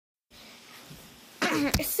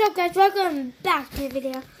So guys, welcome back to the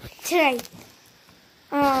video. Today,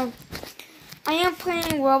 I am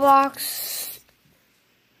playing Roblox.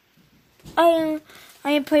 I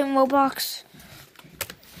am playing Roblox.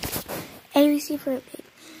 ABC for a bit.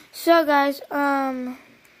 So guys, today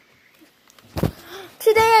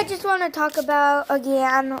I just want to talk about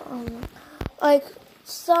again, like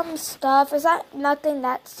some stuff. Is that nothing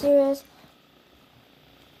that serious?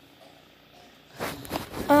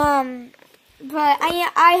 But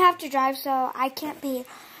I have to drive, so I can't pay.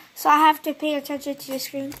 So I have to pay attention to the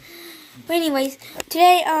screen. But anyways,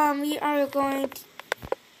 today we are going to,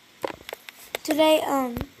 today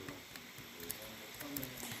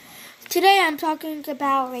I'm talking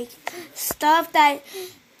about like stuff that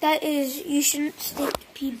is you shouldn't say to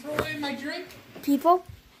people. My drink? People.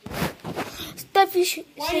 Stuff you should.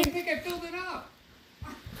 Why do you think I filled it up?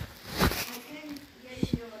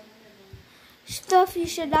 Stuff you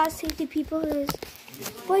should not say to people is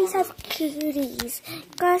boys have cooties,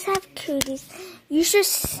 girls have cooties. You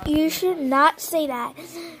should not say that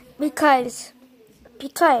because you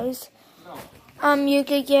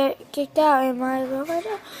could get kicked out. And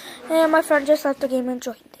my friend just left the game and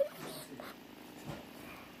joined it.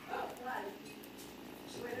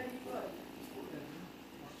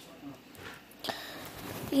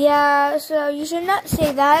 Yeah, so you should not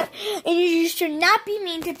say that, and you should not be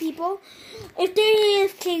mean to people. If they're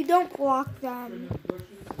AFK, don't block them.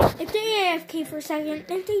 If they're AFK for a second,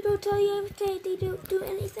 if they don't tell you everything, they don't do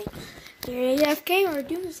anything, they're AFK or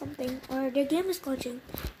doing something, or their game is glitching.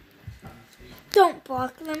 Don't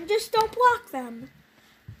block them. Just don't block them.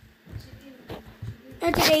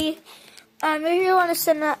 And today, if you want to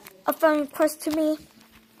send a friend request to me,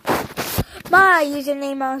 my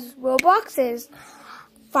username on Roblox is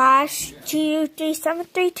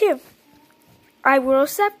 /G3732. I will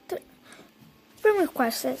accept friend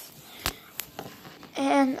requests,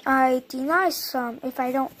 and I deny some if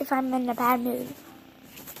I'm in a bad mood.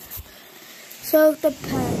 So it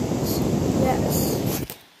depends. Yes.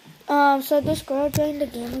 So this girl joined the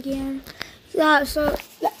game again. Yeah. So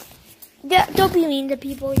yeah, don't be mean to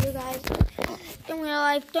people, you guys. In real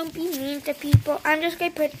life, don't be mean to people. I'm just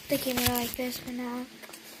gonna put the camera like this for now.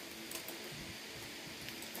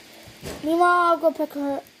 Meanwhile, I'll go pick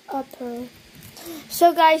her up.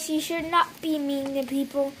 So guys, you should not be mean to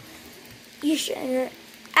people. You should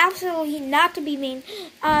absolutely not to be mean.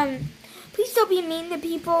 Please don't be mean to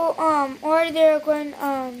people. Or they're going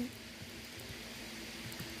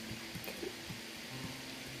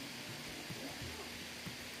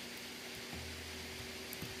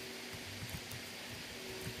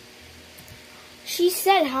She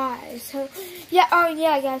said hi. So yeah.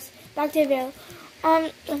 Yeah, guys. Back to the video.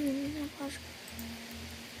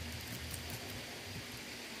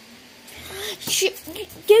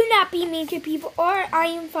 Do not be mean to people, or I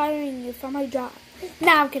am firing you from my job.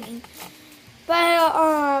 No, I'm kidding.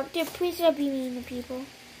 But please don't be mean to people.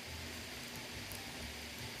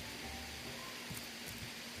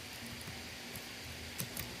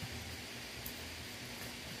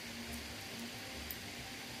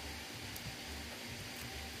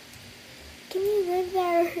 Can you live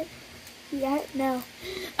there? Yeah, no.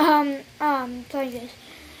 Playing this.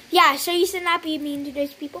 Yeah, so you should not be mean to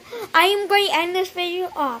those people. I am going to end this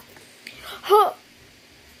video off.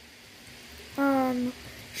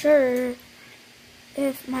 Sure.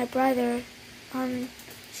 If my brother,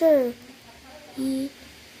 sure.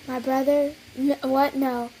 My brother, what?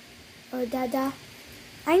 No. Or dada.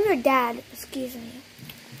 I'm your dad, excuse me.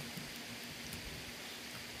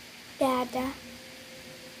 Dada.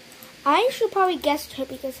 I should probably guess her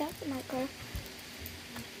because that's my girl.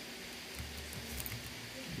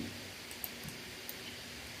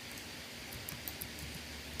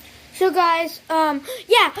 So guys,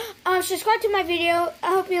 subscribe to my video.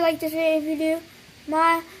 I hope you like this video.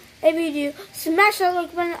 If you do, smash that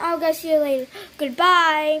like button. I'll guys see you later.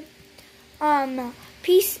 Goodbye.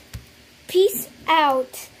 Peace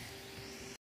out.